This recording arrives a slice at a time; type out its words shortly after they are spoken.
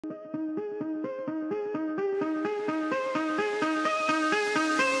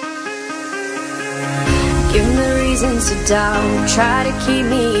Give me reasons to doubt, try to keep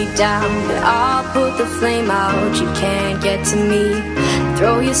me down, but I'll put the flame out, you can't get to me.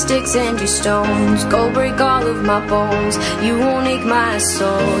 Throw your sticks and your stones, go break all of my bones. You won't ache my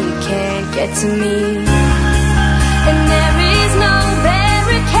soul, you can't get to me. And there is no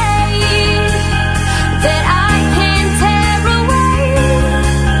barricade that I can tear away.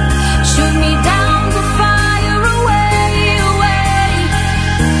 Shoot me down to fire away, away.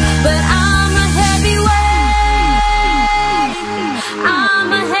 But I'm a heavyweight, I'm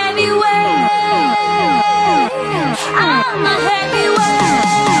a heavyweight, I'm a heavyweight.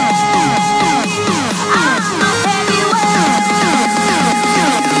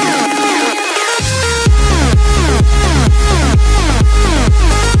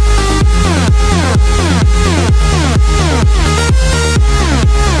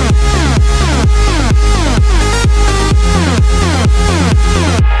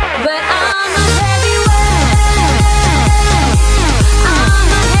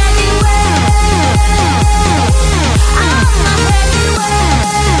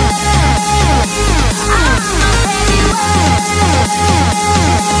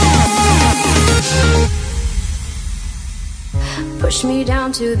 Push me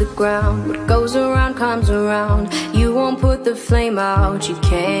down to the ground, what goes around comes around. You won't put the flame out, you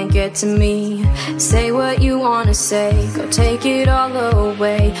can't get to me. Say what you wanna say, go take it all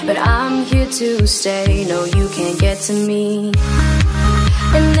away, but I'm here to stay, no you can't get to me.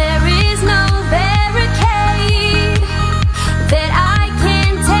 And there is no barricade that I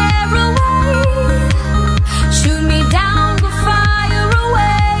can tear away. Shoot me down but fire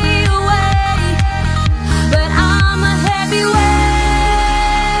away, away. But I'm a heavyweight,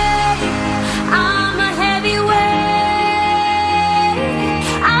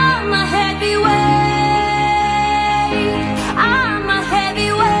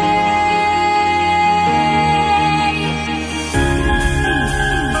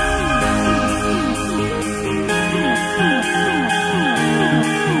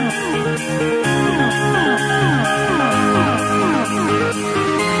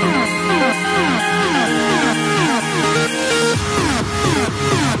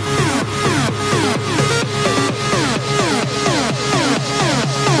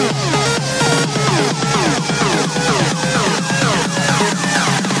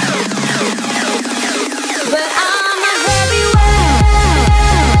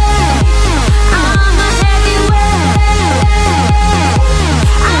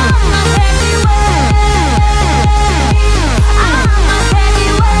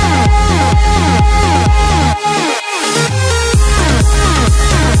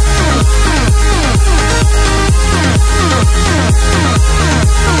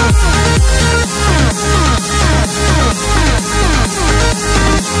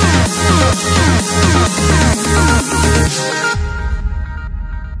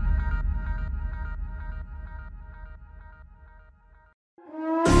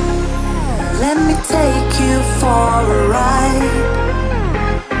 let me take you for a ride,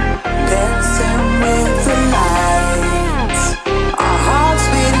 dancing with the lights, our hearts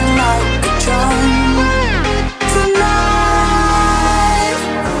beating like a drum tonight.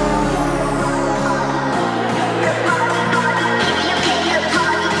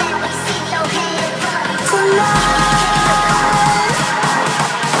 Tonight,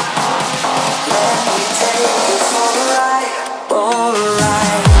 let me take you for a ride, for a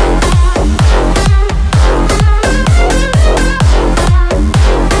ride.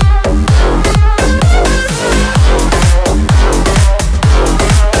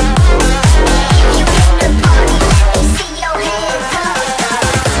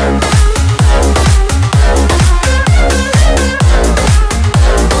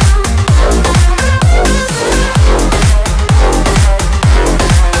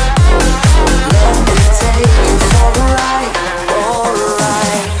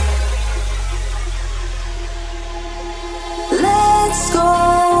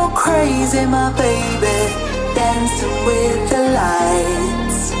 Crazy, my baby, dancing with the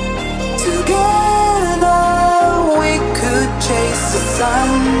lights. Together we could chase the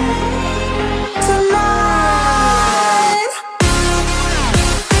sun.